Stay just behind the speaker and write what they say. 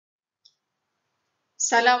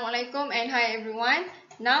Assalamualaikum and hi everyone.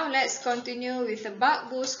 Now let's continue with the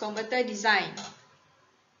buck boost converter design.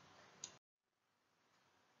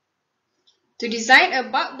 To design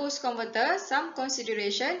a buck boost converter, some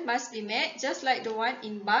consideration must be made just like the one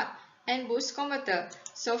in buck and boost converter.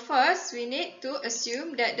 So first, we need to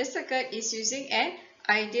assume that the circuit is using an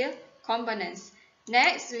ideal components.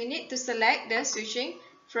 Next, we need to select the switching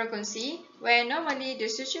frequency, where normally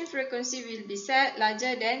the switching frequency will be set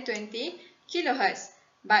larger than 20 kHz.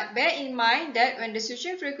 But bear in mind that when the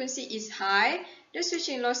switching frequency is high, the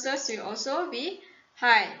switching losses will also be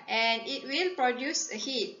high and it will produce a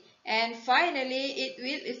heat. And finally, it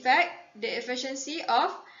will affect the efficiency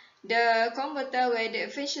of the converter, where the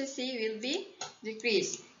efficiency will be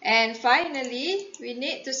decreased. And finally, we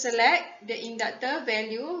need to select the inductor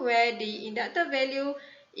value, where the inductor value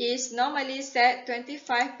is normally set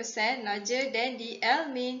 25% larger than the L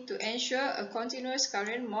min to ensure a continuous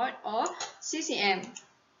current mode or CCM.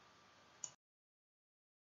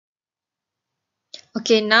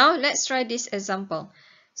 Okay, now let's try this example.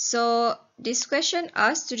 So this question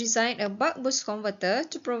asks to design a buck boost converter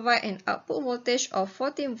to provide an output voltage of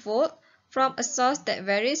 14 volt from a source that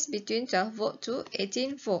varies between 12 volt to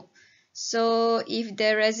 18 volt. So if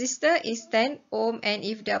the resistor is 10 ohm and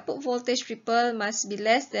if the output voltage ripple must be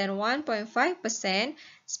less than 1.5%,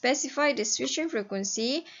 specify the switching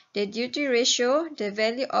frequency, the duty ratio, the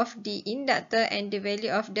value of the inductor and the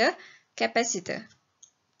value of the capacitor.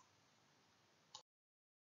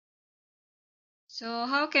 So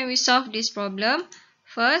how can we solve this problem?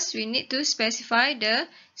 First, we need to specify the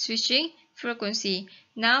switching frequency.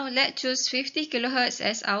 Now let's choose 50 kHz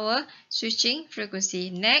as our switching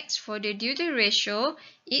frequency. Next, for the duty ratio,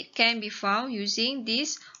 it can be found using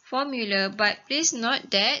this formula, but please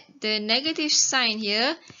note that the negative sign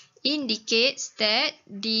here indicates that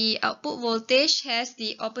the output voltage has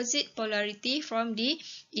the opposite polarity from the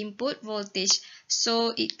input voltage,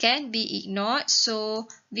 so it can be ignored. So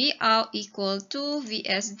Vout equal to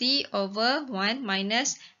VSD over 1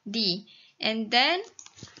 minus D. And then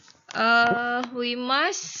we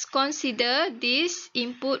must consider this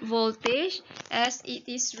input voltage as it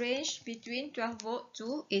is ranged between 12 volt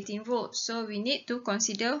to 18 volt. So we need to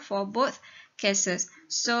consider for both cases.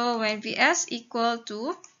 So when Vs equal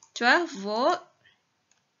to 12 volt,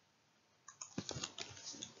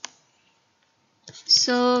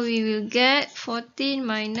 so we will get 14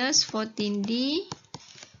 minus 14D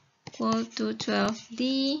equal to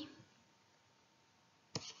 12D.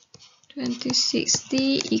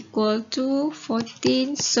 26D equal to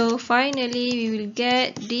 14. So finally we will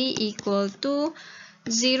get D equal to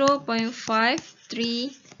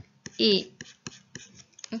 0.538.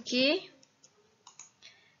 Okay.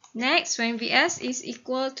 Next, when Vs is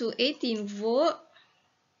equal to 18 volt,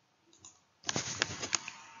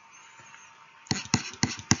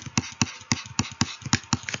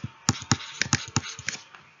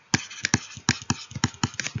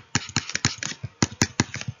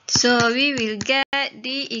 so we will get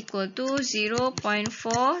D equal to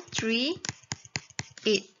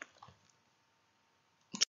 0.438.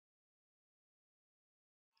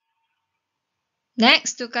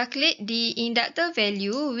 Next, to calculate the inductor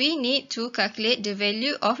value, we need to calculate the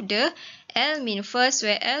value of the L min first,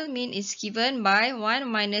 where L min is given by 1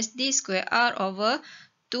 minus D square R over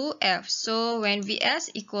 2F. So when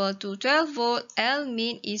Vs equal to 12 volt, L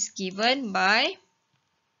min is given by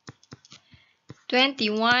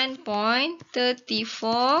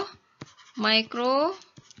 21.34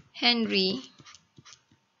 microhenry.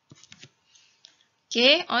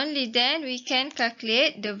 Okay, only then we can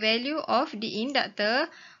calculate the value of the inductor,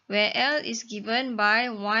 where L is given by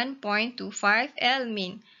 1.25 L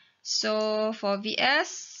min. So for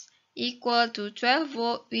Vs equal to 12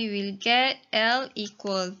 volt, we will get L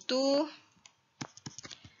equal to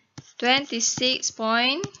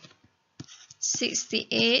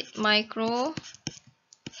 26.68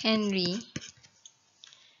 microhenry.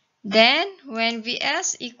 Then when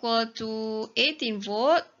Vs equal to 18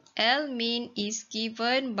 volt, L min is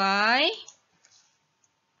given by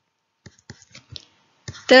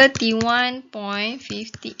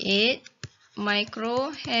 31.58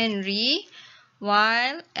 microhenry,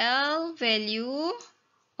 while L value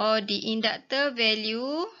or the inductor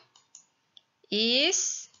value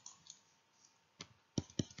is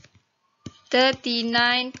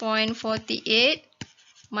 39.48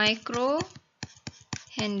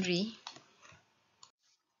 microhenry.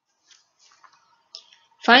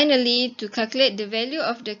 Finally, to calculate the value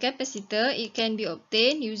of the capacitor, it can be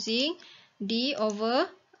obtained using D over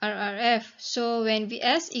RRF. So when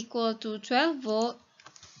Vs equal to 12 volt,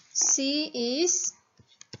 C is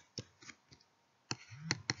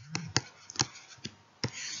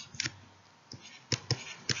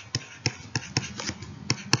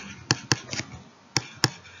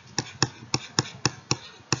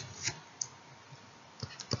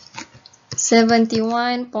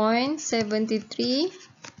 71.73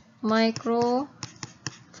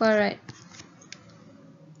 microfarad.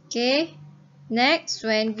 Okay. Next,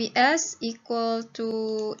 when Vs equal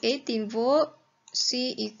to 18 volt,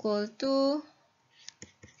 C equal to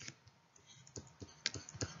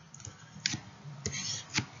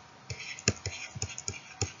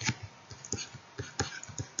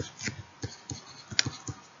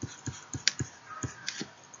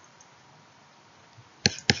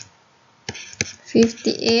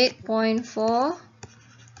 58.4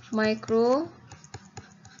 microfarad.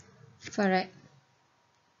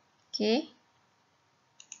 Okay.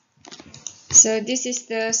 So this is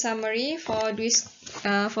the summary for this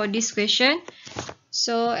question.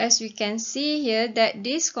 So as we can see here that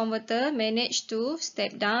this converter managed to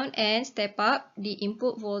step down and step up the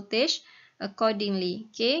input voltage accordingly.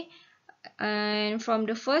 Okay. And from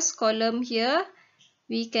the first column here,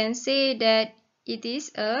 we can say that it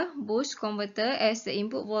is a boost converter as the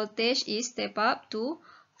input voltage is step up to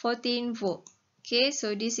 14 volt. Okay,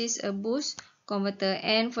 so this is a boost converter.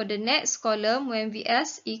 And for the next column, when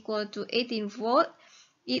Vs equal to 18 volt,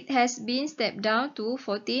 it has been stepped down to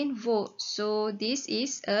 14 volt. So this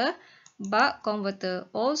is a buck converter.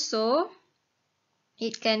 Also,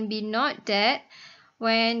 it can be noted that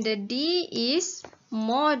when the D is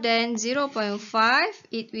more than 0.5,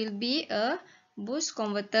 it will be a boost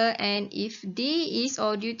converter, and if D is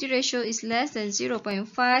or duty ratio is less than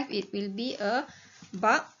 0.5, it will be a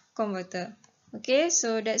buck converter. Okay,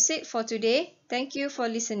 so that's it for today. Thank you for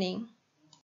listening.